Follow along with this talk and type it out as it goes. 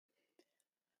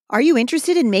Are you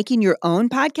interested in making your own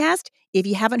podcast? If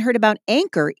you haven't heard about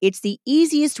Anchor, it's the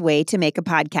easiest way to make a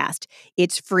podcast.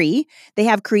 It's free. They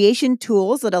have creation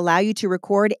tools that allow you to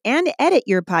record and edit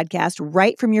your podcast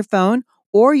right from your phone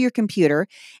or your computer.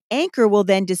 Anchor will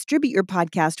then distribute your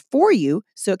podcast for you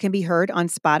so it can be heard on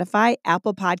Spotify,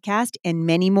 Apple Podcast, and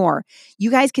many more.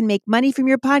 You guys can make money from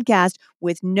your podcast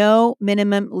with no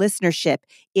minimum listenership.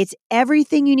 It's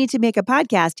everything you need to make a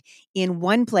podcast in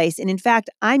one place. And in fact,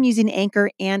 I'm using Anchor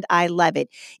and I love it.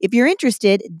 If you're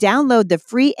interested, download the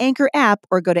free Anchor app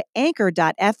or go to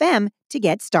anchor.fm to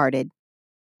get started.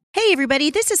 Hey, everybody,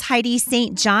 this is Heidi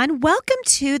St. John. Welcome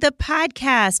to the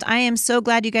podcast. I am so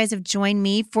glad you guys have joined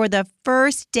me for the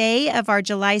first day of our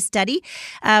July study.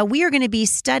 We are going to be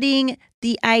studying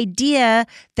the idea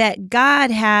that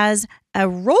God has a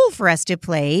role for us to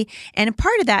play, and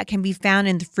part of that can be found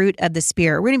in the fruit of the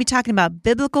Spirit. We're going to be talking about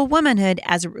biblical womanhood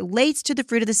as it relates to the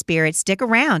fruit of the Spirit. Stick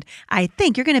around. I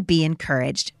think you're going to be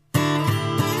encouraged.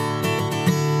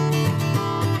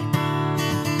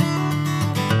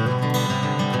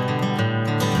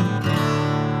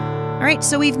 All right,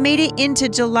 so we've made it into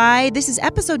July. This is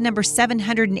episode number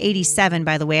 787,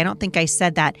 by the way. I don't think I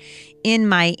said that in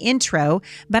my intro,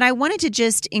 but I wanted to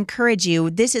just encourage you.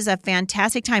 This is a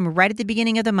fantastic time right at the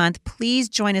beginning of the month. Please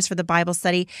join us for the Bible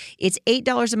study. It's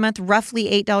 $8 a month, roughly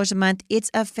 $8 a month.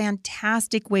 It's a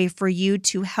fantastic way for you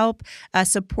to help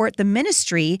support the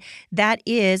ministry that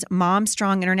is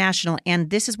MomStrong International, and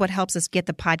this is what helps us get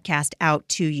the podcast out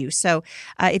to you. So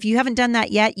if you haven't done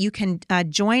that yet, you can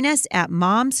join us at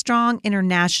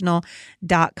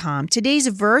MomStrongInternational.com. Today's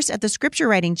verse at the Scripture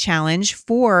Writing Challenge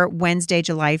for Wednesday,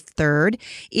 July 3rd,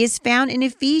 is found in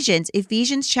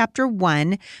Ephesians chapter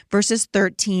 1, verses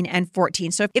 13 and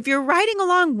 14. So if you're writing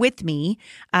along with me,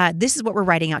 this is what we're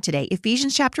writing out today.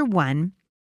 Ephesians chapter 1,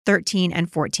 13 and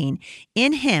 14.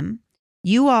 In him,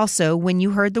 you also, when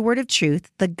you heard the word of truth,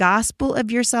 the gospel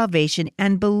of your salvation,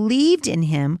 and believed in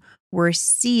him, were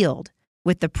sealed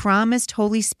with the promised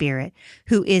Holy Spirit,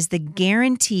 who is the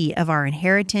guarantee of our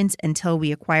inheritance until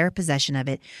we acquire possession of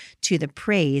it, to the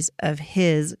praise of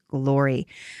his glory.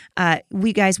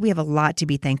 We have a lot to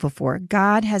be thankful for.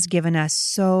 God has given us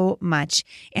so much,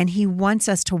 and he wants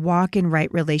us to walk in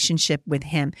right relationship with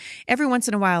him. Every once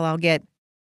in a while, I'll get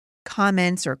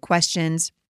comments or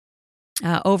questions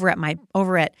over at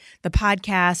the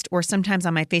podcast, or sometimes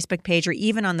on my Facebook page, or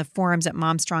even on the forums at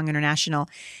MomStrong International.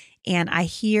 And I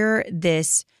hear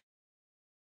this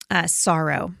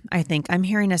sorrow. I think I'm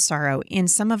hearing a sorrow in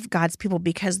some of God's people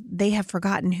because they have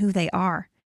forgotten who they are.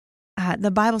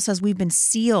 The Bible says we've been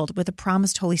sealed with the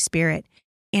promised Holy Spirit,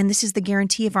 and this is the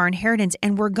guarantee of our inheritance,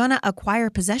 and we're going to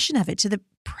acquire possession of it to the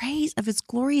praise of its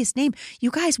glorious name. You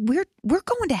guys, we're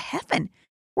going to heaven.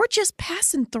 We're just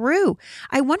passing through.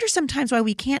 I wonder sometimes why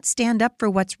we can't stand up for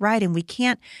what's right, and we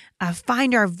can't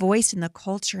find our voice in the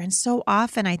culture. And so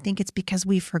often I think it's because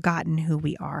we've forgotten who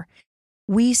we are.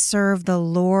 We serve the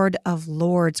Lord of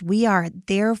Lords. We are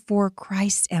therefore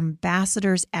Christ's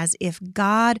ambassadors, as if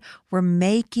God were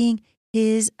making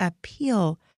his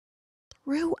appeal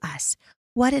through us.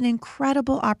 What an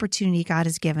incredible opportunity God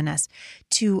has given us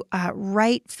to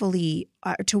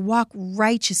to walk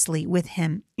righteously with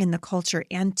him in the culture,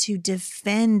 and to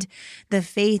defend the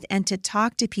faith, and to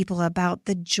talk to people about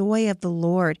the joy of the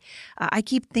Lord. I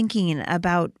keep thinking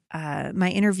about my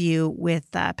interview with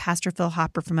Pastor Phil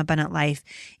Hopper from Abundant Life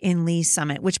in Lee's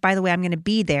Summit, which, by the way, I'm going to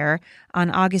be there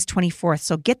on August 24th.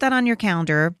 So get that on your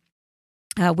calendar.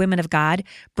 Women of God,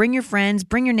 bring your friends,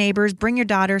 bring your neighbors, bring your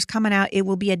daughters, coming out. It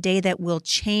will be a day that will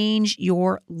change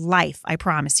your life. I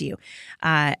promise you.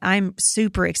 I'm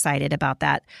super excited about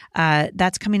that.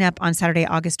 That's coming up on Saturday,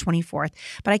 August 24th.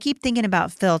 But I keep thinking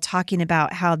about Phil talking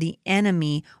about how the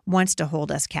enemy wants to hold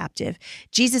us captive.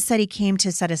 Jesus said he came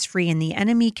to set us free, and the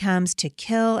enemy comes to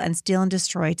kill and steal and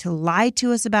destroy, to lie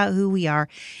to us about who we are.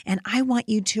 And I want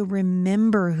you to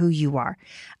remember who you are.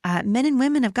 Men and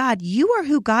women of God, you are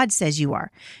who God says you are.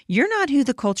 You're not who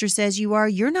the culture says you are.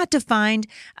 You're not defined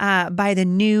by the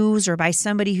news, or by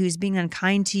somebody who's being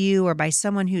unkind to you, or by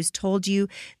someone who's told you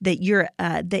that your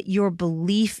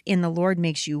belief in the Lord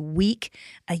makes you weak.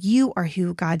 You are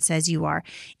who God says you are.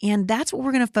 And that's what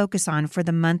we're going to focus on for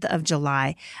the month of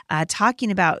July, talking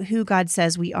about who God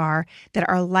says we are, that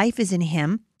our life is in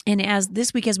him. And as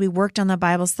this week, as we worked on the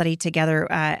Bible study together,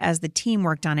 as the team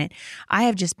worked on it, I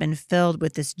have just been filled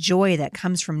with this joy that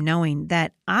comes from knowing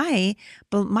that my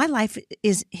life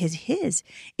is his.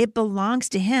 It belongs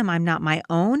to him. I'm not my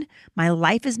own. My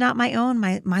life is not my own.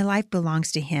 My life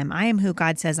belongs to him. I am who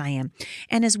God says I am.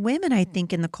 And as women, I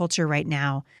think in the culture right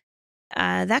now,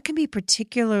 that can be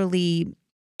particularly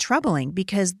troubling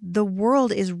because the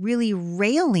world is really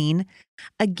railing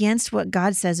against what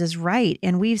God says is right.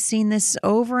 And we've seen this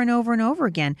over and over and over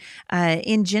again.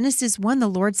 In Genesis 1, the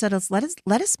Lord said,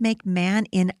 let us make man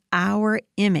in our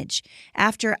image,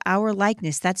 after our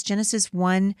likeness. That's Genesis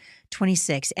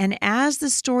 1:26. And as the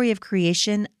story of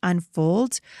creation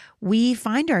unfolds, we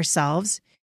find ourselves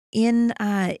in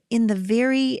the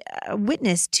very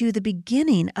witness to the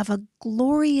beginning of a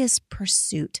glorious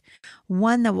pursuit,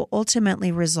 one that will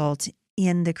ultimately result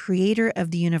in the creator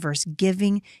of the universe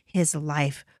giving his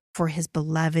life for his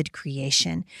beloved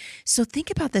creation. So think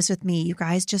about this with me, you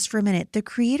guys, just for a minute. The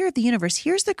creator of the universe,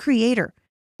 here's the creator.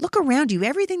 Look around you.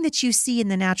 Everything that you see in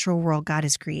the natural world, God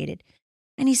has created.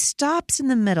 And he stops in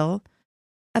the middle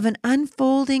of an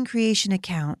unfolding creation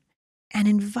account and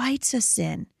invites us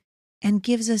in and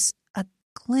gives us a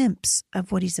glimpse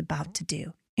of what he's about to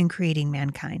do in creating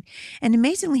mankind. And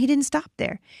amazingly, he didn't stop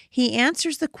there. He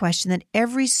answers the question that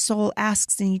every soul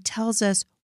asks, and he tells us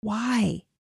why.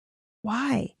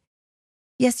 Why?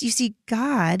 Yes, you see,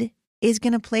 God is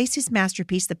going to place his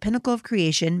masterpiece, the pinnacle of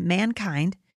creation,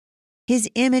 mankind, his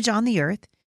image on the earth,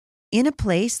 in a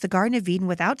place, the Garden of Eden,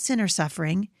 without sin or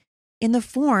suffering, in the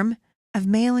form of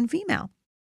male and female.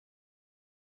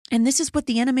 And this is what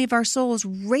the enemy of our soul is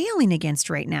railing against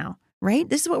right now, right?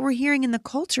 This is what we're hearing in the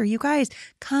culture. You guys,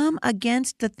 come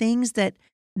against the things that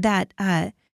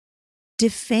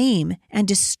defame and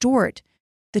distort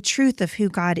the truth of who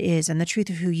God is and the truth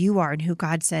of who you are and who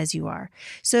God says you are.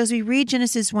 So as we read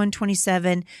Genesis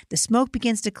 1:27, the smoke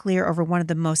begins to clear over one of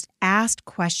the most asked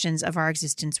questions of our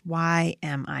existence. Why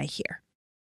am I here?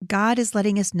 God is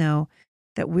letting us know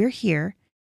that we're here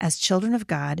as children of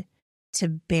God to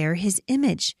bear his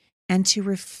image and to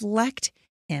reflect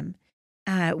him.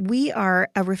 We are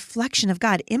a reflection of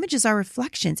God. Images are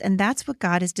reflections, and that's what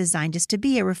God has designed us to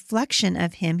be, a reflection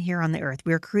of him here on the earth.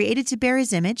 We are created to bear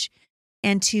his image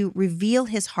and to reveal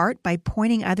his heart by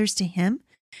pointing others to him,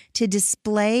 to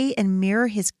display and mirror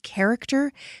his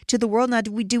character to the world. Now,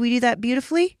 do we do that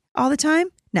beautifully all the time?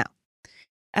 No.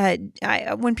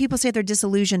 When people say they're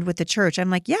disillusioned with the church, I'm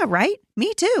like, yeah, right?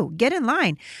 Me too. Get in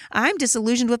line. I'm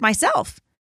disillusioned with myself,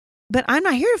 but I'm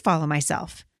not here to follow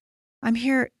myself. I'm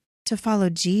here to follow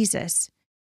Jesus.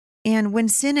 And when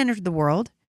sin entered the world,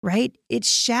 right, it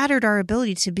shattered our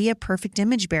ability to be a perfect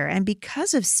image bearer. And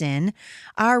because of sin,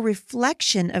 our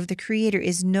reflection of the Creator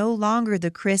is no longer the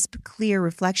crisp, clear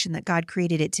reflection that God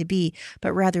created it to be,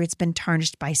 but rather it's been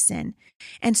tarnished by sin.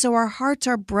 And so our hearts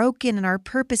are broken and our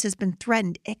purpose has been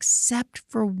threatened, except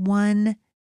for one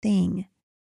thing: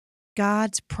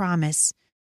 God's promise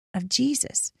of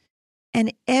Jesus.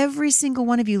 And every single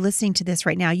one of you listening to this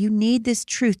right now, you need this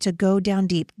truth to go down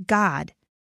deep. God,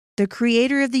 the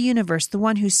creator of the universe, the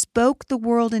one who spoke the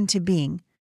world into being,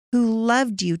 who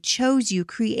loved you, chose you,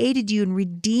 created you, and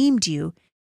redeemed you,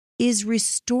 is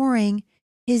restoring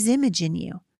his image in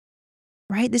you.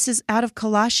 Right? This is out of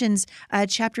Colossians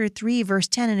chapter 3, verse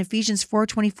 10, and Ephesians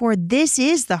 4:24. This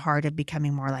is the heart of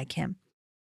becoming more like him.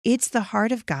 It's the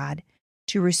heart of God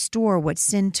to restore what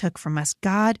sin took from us.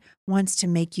 God wants to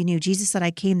make you new. Jesus said,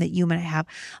 I came that you might have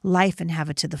life and have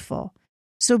it to the full.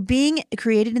 So being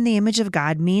created in the image of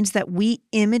God means that we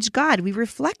image God. We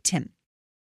reflect him.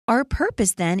 Our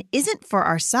purpose then isn't for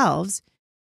ourselves.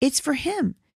 It's for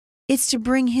him. It's to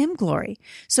bring him glory.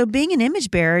 So being an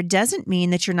image bearer doesn't mean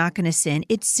that you're not going to sin.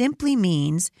 It simply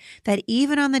means that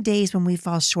even on the days when we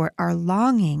fall short, our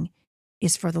longing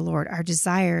is for the Lord. Our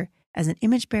desire as an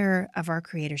image bearer of our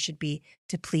Creator should be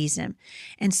to please him.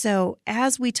 And so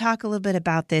as we talk a little bit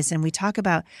about this and we talk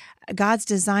about God's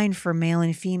design for male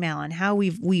and female and how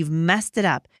we've messed it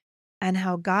up and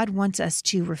how God wants us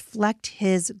to reflect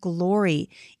his glory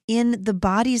in the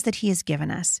bodies that he has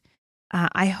given us,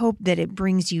 I hope that it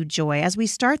brings you joy. As we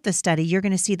start the study, you're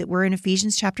going to see that we're in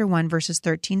Ephesians chapter 1, verses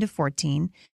 13 to 14.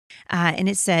 And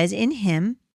it says, in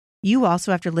him, you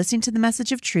also, after listening to the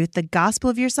message of truth, the gospel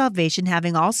of your salvation,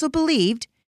 having also believed,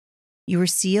 you were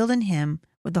sealed in him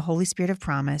with the Holy Spirit of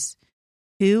promise,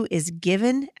 who is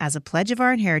given as a pledge of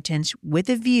our inheritance with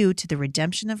a view to the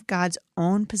redemption of God's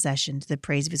own possession to the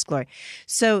praise of his glory.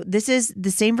 So this is the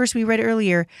same verse we read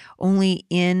earlier, only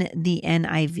in the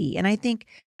NIV. And I think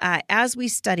as we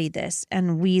study this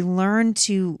and we learn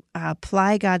to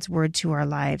apply God's word to our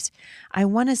lives, I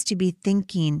want us to be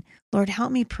thinking, Lord,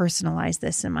 help me personalize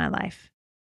this in my life.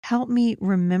 Help me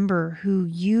remember who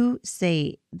you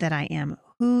say that I am,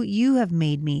 who you have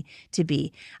made me to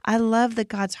be. I love that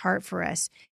God's heart for us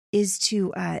is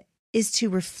to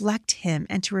reflect him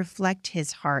and to reflect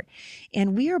his heart.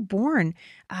 And we are born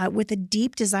with a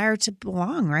deep desire to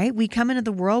belong, right? We come into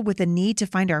the world with a need to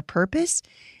find our purpose.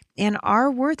 And our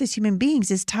worth as human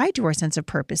beings is tied to our sense of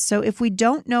purpose. So if we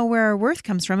don't know where our worth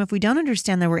comes from, if we don't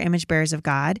understand that we're image bearers of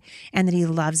God and that He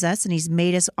loves us and He's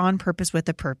made us on purpose with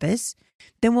a purpose,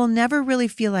 then we'll never really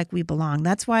feel like we belong.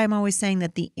 That's why I'm always saying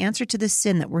that the answer to the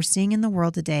sin that we're seeing in the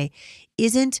world today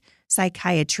isn't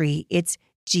psychiatry, it's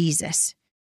Jesus.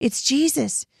 It's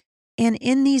Jesus. And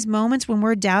in these moments when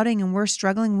we're doubting and we're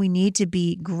struggling, we need to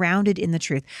be grounded in the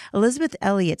truth. Elizabeth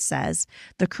Elliot says,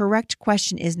 the correct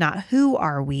question is not who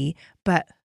are we, but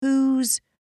whose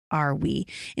are we?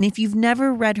 And if you've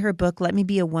never read her book, Let Me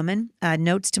Be a Woman,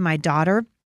 Notes to My Daughter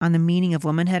on the Meaning of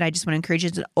Womanhood, I just want to encourage you.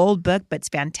 It's an old book, but it's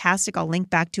fantastic. I'll link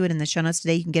back to it in the show notes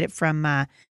today. You can get it from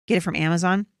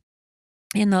Amazon.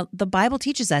 And the Bible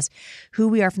teaches us who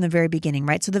we are from the very beginning,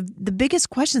 right? So the biggest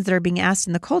questions that are being asked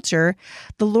in the culture,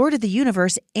 the Lord of the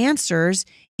universe answers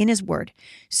in His word.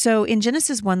 So in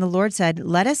Genesis 1, the Lord said,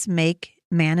 let us make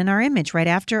man in our image, right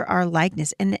after our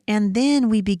likeness. And then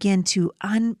we begin to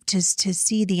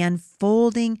see the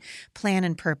unfolding plan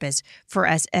and purpose for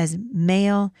us as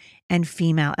male and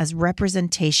female, as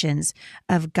representations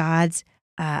of God's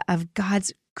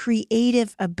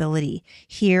creative ability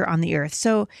here on the earth.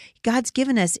 So God's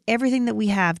given us everything that we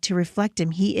have to reflect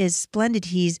Him. He is splendid.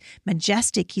 He's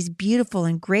majestic. He's beautiful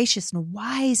and gracious and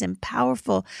wise and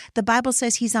powerful. The Bible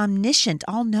says He's omniscient,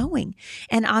 all-knowing,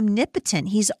 and omnipotent.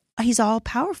 He's all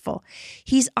powerful.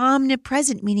 He's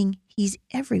omnipresent, meaning He's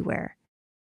everywhere.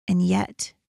 And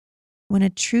yet, when a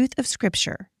truth of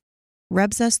Scripture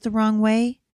rubs us the wrong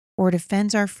way or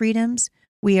defends our freedoms,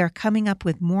 we are coming up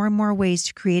with more and more ways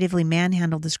to creatively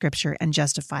manhandle the Scripture and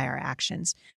justify our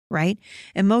actions, right?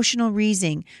 Emotional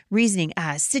reasoning,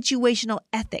 situational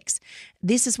ethics.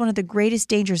 This is one of the greatest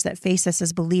dangers that face us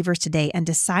as believers today, and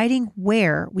deciding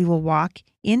where we will walk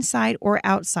inside or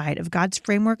outside of God's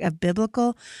framework of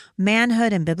biblical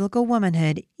manhood and biblical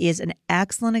womanhood is an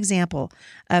excellent example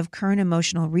of current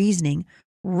emotional reasoning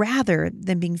rather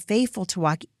than being faithful to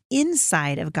walk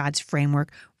inside of God's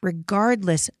framework,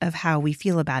 regardless of how we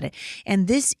feel about it. And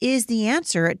this is the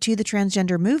answer to the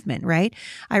transgender movement, right?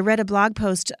 I read a blog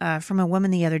post from a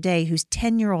woman the other day whose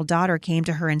 10-year-old daughter came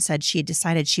to her and said she had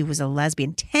decided she was a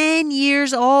lesbian. 10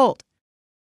 years old.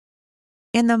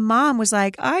 And the mom was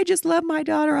like, I just love my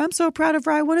daughter. I'm so proud of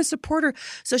her. I want to support her.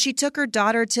 So she took her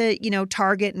daughter to,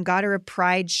 Target and got her a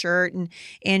pride shirt.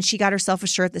 And she got herself a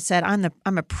shirt that said,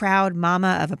 I'm a proud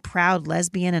mama of a proud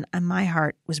lesbian. And my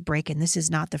heart was breaking. This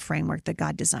is not the framework that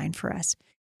God designed for us.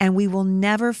 And we will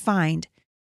never find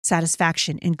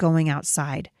satisfaction in going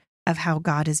outside of how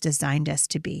God has designed us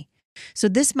to be. So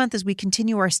this month, as we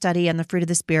continue our study on the fruit of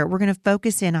the Spirit, we're going to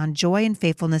focus in on joy and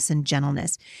faithfulness and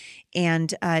gentleness.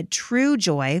 And true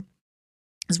joy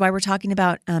is why we're talking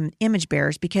about image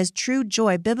bearers, because true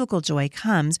joy, biblical joy,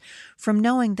 comes from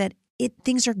knowing that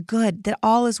things are good, that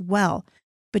all is well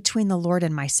between the Lord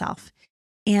and myself.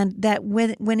 And that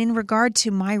when in regard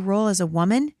to my role as a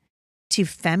woman, to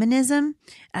feminism,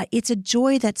 it's a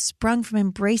joy that's sprung from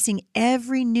embracing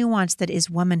every nuance that is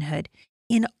womanhood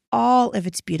in all of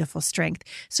its beautiful strength.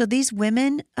 So these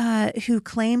women who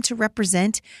claim to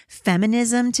represent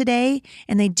feminism today,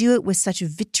 and they do it with such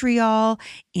vitriol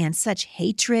and such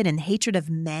hatred of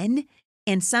men,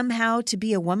 and somehow to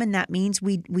be a woman, that means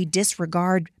we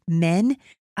disregard men.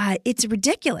 It's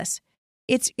ridiculous.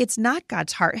 It's not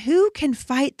God's heart. Who can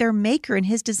fight their maker and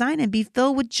His design and be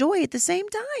filled with joy at the same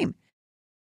time?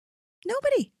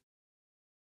 Nobody.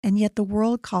 And yet the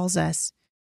world calls us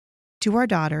to our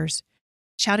daughters,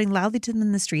 shouting loudly to them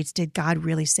in the streets, did God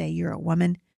really say you're a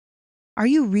woman? Are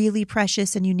you really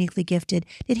precious and uniquely gifted?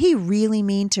 Did He really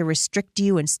mean to restrict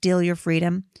you and steal your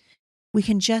freedom? We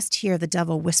can just hear the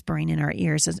devil whispering in our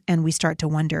ears and we start to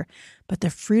wonder. But the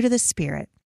fruit of the Spirit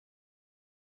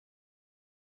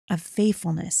of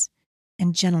faithfulness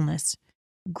and gentleness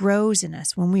grows in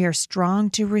us when we are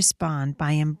strong to respond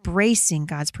by embracing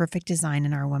God's perfect design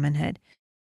in our womanhood.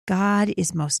 God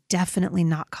is most definitely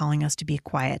not calling us to be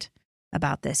quiet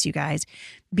about this, you guys.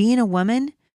 Being a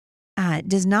woman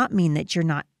does not mean that you're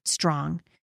not strong.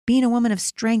 Being a woman of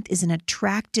strength is an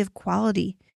attractive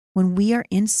quality when we are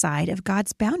inside of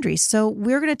God's boundaries. So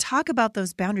we're going to talk about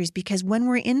those boundaries, because when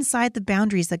we're inside the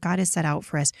boundaries that God has set out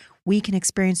for us, we can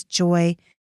experience joy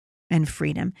and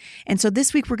freedom. And so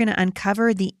this week we're going to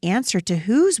uncover the answer to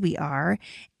whose we are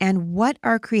and what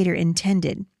our Creator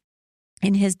intended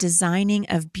in His designing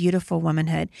of beautiful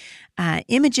womanhood.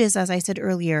 Images, as I said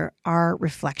earlier, are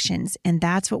reflections, and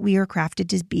that's what we are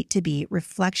crafted to be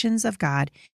reflections of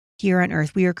God here on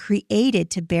earth. We are created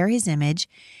to bear His image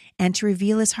and to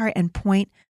reveal His heart and point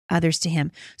others to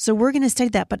Him. So we're going to study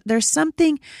that, but there's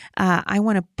something I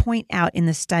want to point out in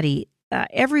the study.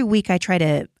 Every week I try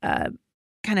to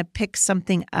kind of pick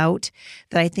something out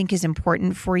that I think is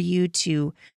important for you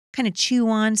to kind of chew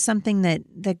on, something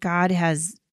that God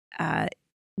has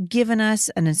given us,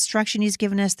 an instruction he's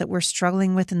given us that we're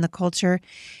struggling with in the culture.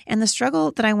 And the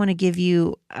struggle that I want to give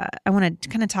you, I want to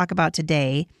kind of talk about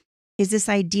today is this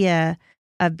idea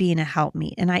of being a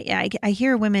helpmeet. And I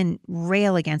hear women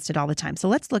rail against it all the time. So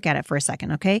let's look at it for a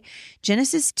second, okay?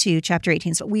 Genesis 2, chapter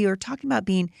 18. So we are talking about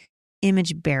being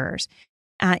image bearers.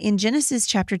 In Genesis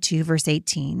chapter 2, verse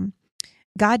 18,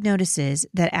 God notices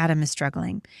that Adam is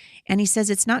struggling, and he says,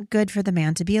 it's not good for the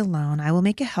man to be alone. I will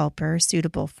make a helper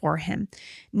suitable for him.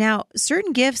 Now,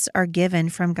 certain gifts are given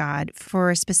from God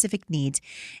for specific needs,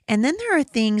 and then there are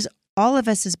things all of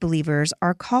us as believers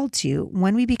are called to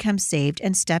when we become saved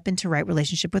and step into right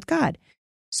relationship with God.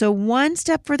 So one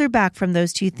step further back from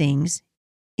those two things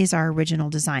is our original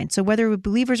design. So whether we're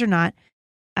believers or not,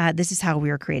 this is how we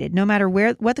were created. No matter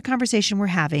what the conversation we're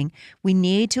having, we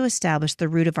need to establish the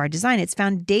root of our design. It's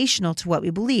foundational to what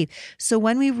we believe. So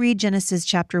when we read Genesis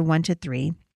chapter 1 to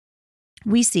 3,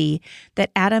 we see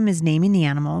that Adam is naming the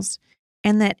animals,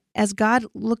 and that as God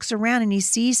looks around and he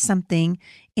sees something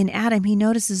in Adam, he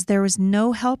notices there was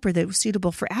no helper that was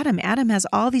suitable for Adam. Adam has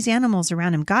all these animals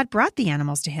around him. God brought the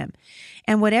animals to him.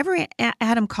 And whatever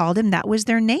Adam called him, that was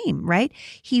their name, right?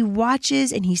 He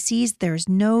watches and he sees there's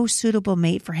no suitable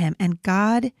mate for him. And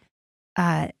God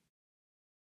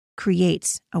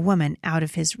creates a woman out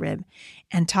of his rib.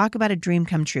 And talk about a dream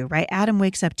come true, right? Adam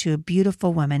wakes up to a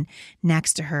beautiful woman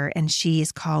next to her, and she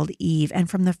is called Eve. And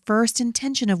from the first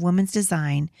intention of woman's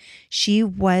design, she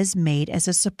was made as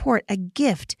a support, a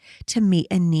gift to meet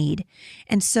a need.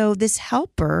 And so this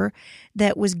helper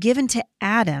that was given to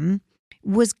Adam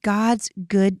was God's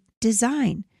good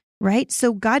design, right?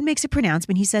 So God makes a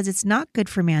pronouncement. He says it's not good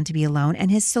for man to be alone.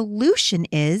 And his solution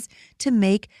is to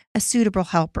make a suitable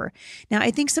helper. Now,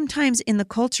 I think sometimes in the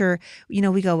culture,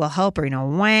 we go, well, helper,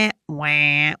 wah,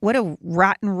 wah, what a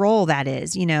rotten role that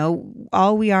is.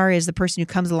 All we are is the person who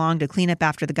comes along to clean up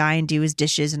after the guy and do his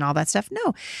dishes and all that stuff.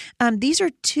 No, these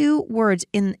are two words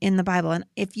in the Bible. And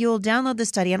if you'll download the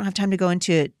study, I don't have time to go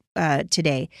into it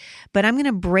today, but I'm going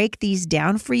to break these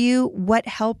down for you, what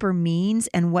helper means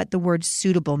and what the word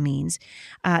suitable means,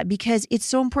 because it's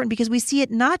so important, because we see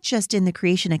it not just in the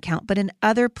creation account, but in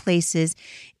other places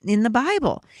in the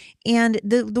Bible. And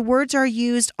the words are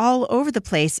used all over the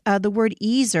place. The word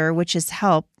ezer, which is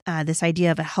help, this idea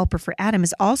of a helper for Adam,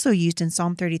 is also used in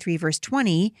Psalm 33, verse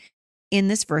 20. In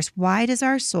this verse, why does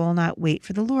our soul not wait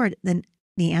for the Lord? Then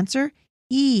the answer,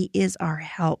 he is our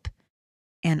help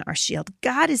and our shield.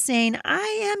 God is saying,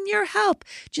 I am your help.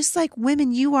 Just like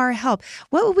women, you are help.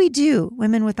 What would we do,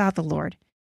 women, without the Lord?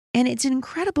 And it's an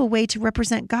incredible way to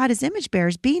represent God as image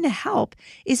bearers. Being a help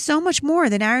is so much more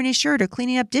than ironing a shirt or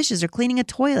cleaning up dishes or cleaning a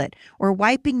toilet or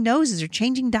wiping noses or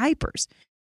changing diapers.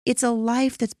 It's a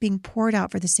life that's being poured out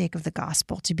for the sake of the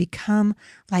gospel to become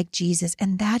like Jesus.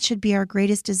 And that should be our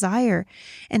greatest desire.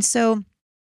 And so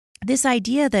this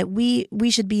idea that we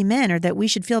should be men, or that we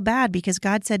should feel bad because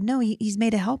God said, no, he's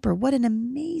made a helper. What an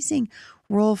amazing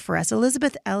role for us.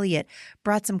 Elizabeth Elliot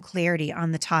brought some clarity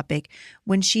on the topic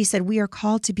when she said, we are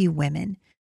called to be women.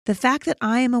 The fact that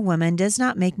I am a woman does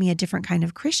not make me a different kind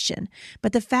of Christian,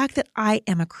 but the fact that I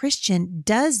am a Christian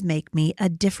does make me a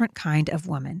different kind of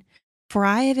woman. For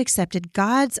I have accepted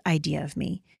God's idea of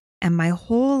me, and my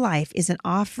whole life is an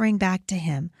offering back to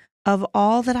him of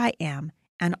all that I am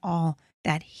and all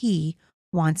that he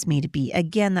wants me to be.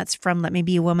 Again, that's from Let Me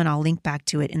Be a Woman. I'll link back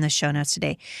to it in the show notes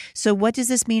today. So what does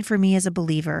this mean for me as a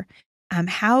believer?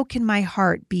 How can my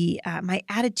heart be, my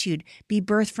attitude be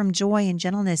birthed from joy and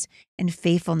gentleness and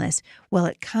faithfulness? Well,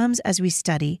 it comes as we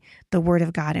study the Word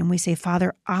of God and we say,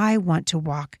 Father, I want to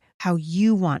walk how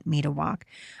you want me to walk.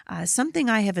 Something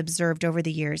I have observed over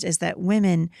the years is that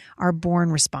women are born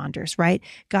responders, right?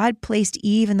 God placed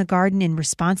Eve in the garden in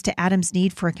response to Adam's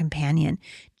need for a companion.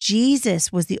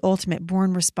 Jesus was the ultimate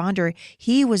born responder.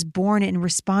 He was born in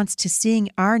response to seeing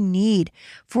our need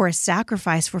for a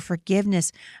sacrifice for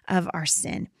forgiveness of our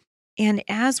sin. And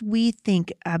as we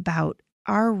think about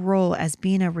our role as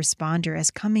being a responder, as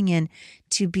coming in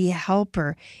to be a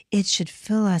helper, it should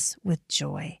fill us with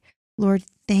joy. Lord,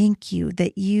 thank you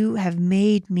that you have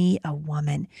made me a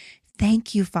woman.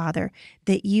 Thank you, Father,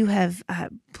 that you have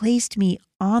placed me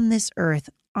on this earth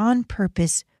on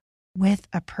purpose, with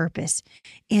a purpose.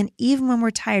 And even when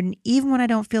we're tired, and even when I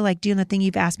don't feel like doing the thing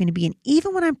you've asked me to be, and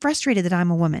even when I'm frustrated that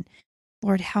I'm a woman,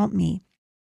 Lord, help me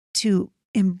to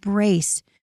embrace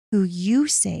who you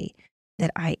say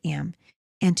that I am,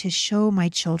 and to show my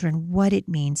children what it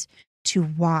means to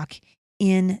walk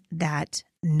in that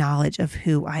knowledge of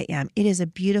who I am. It is a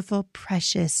beautiful,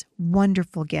 precious,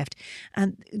 wonderful gift.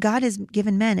 God has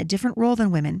given men a different role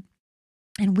than women,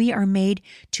 and we are made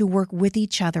to work with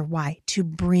each other. Why? To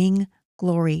bring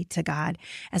glory to God.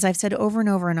 As I've said over and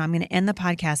over, and I'm going to end the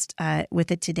podcast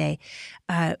with it today,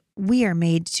 we are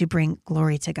made to bring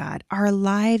glory to God. Our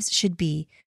lives should be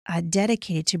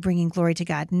dedicated to bringing glory to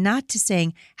God, not to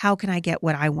saying, how can I get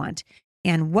what I want?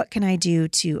 And what can I do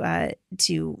to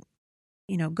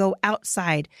go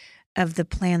outside of the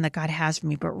plan that God has for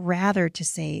me, but rather to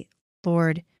say,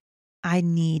 Lord, I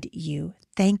need you.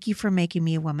 Thank you for making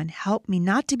me a woman. Help me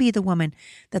not to be the woman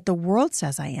that the world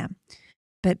says I am,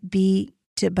 but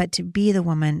to be the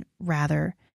woman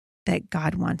rather that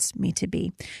God wants me to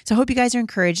be. So I hope you guys are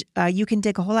encouraged. You can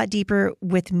dig a whole lot deeper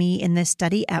with me in this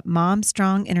study at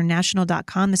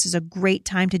MomStrongInternational.com. This is a great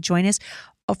time to join us.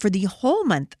 For the whole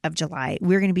month of July,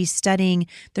 we're going to be studying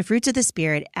the fruits of the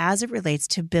Spirit as it relates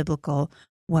to biblical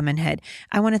womanhood.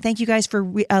 I want to thank you guys for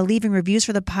leaving reviews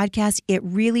for the podcast. It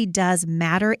really does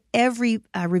matter. Every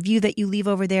review that you leave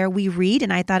over there, we read.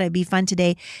 And I thought it'd be fun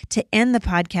today to end the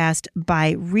podcast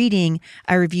by reading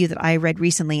a review that I read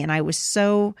recently. And I was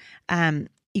so,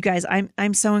 you guys,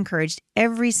 I'm so encouraged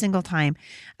every single time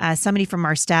somebody from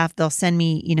our staff, they'll send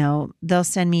me a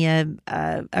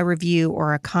review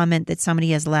or a comment that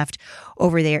somebody has left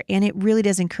over there. And it really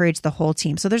does encourage the whole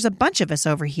team. So there's a bunch of us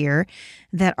over here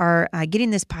that are getting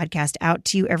this podcast out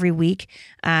to you every week.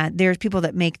 There's people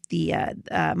that make the,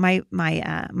 my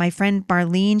friend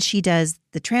Marlene, she does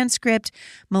the transcript.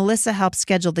 Melissa helps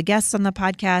schedule the guests on the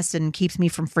podcast and keeps me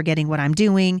from forgetting what I'm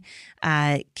doing.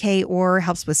 Kay Orr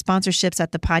helps with sponsorships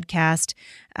at the podcast.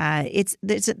 It's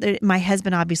my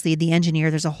husband, obviously, the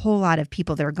engineer. There's a whole lot of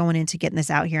people that are going into getting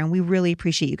this out here, and we really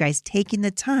appreciate you guys taking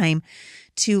the time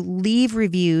to leave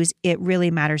reviews. It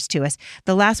really matters to us.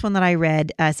 The last one that I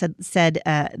read said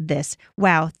this: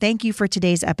 "Wow, thank you for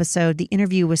today's episode. The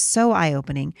interview was so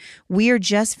eye-opening. We are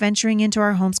just venturing into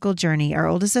our homeschool journey. Our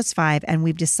oldest is 5, and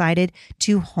we've decided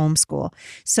to homeschool."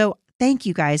 So thank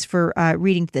you guys for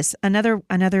reading this. Another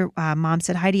mom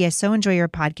said, "Heidi, I so enjoy your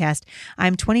podcast.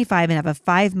 I'm 25 and have a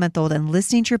 5-month-old, and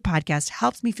listening to your podcast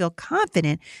helps me feel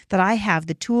confident that I have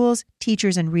the tools,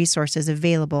 teachers, and resources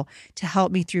available to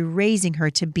help me through raising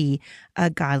her to be a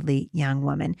godly young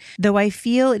woman. Though I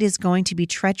feel it is going to be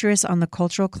treacherous on the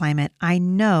cultural climate, I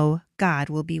know God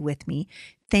will be with me.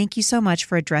 Thank you so much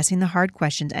for addressing the hard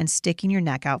questions and sticking your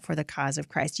neck out for the cause of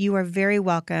Christ." You are very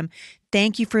welcome.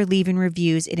 Thank you for leaving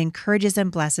reviews. It encourages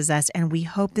and blesses us, and we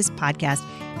hope this podcast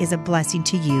is a blessing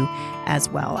to you as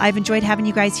well. I've enjoyed having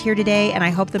you guys here today, and I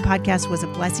hope the podcast was a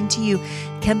blessing to you.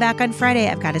 Come back on Friday.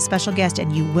 I've got a special guest,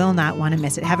 and you will not want to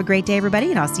miss it. Have a great day,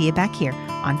 everybody, and I'll see you back here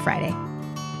on Friday.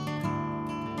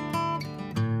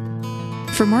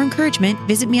 For more encouragement,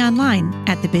 visit me online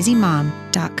at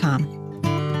thebusymom.com.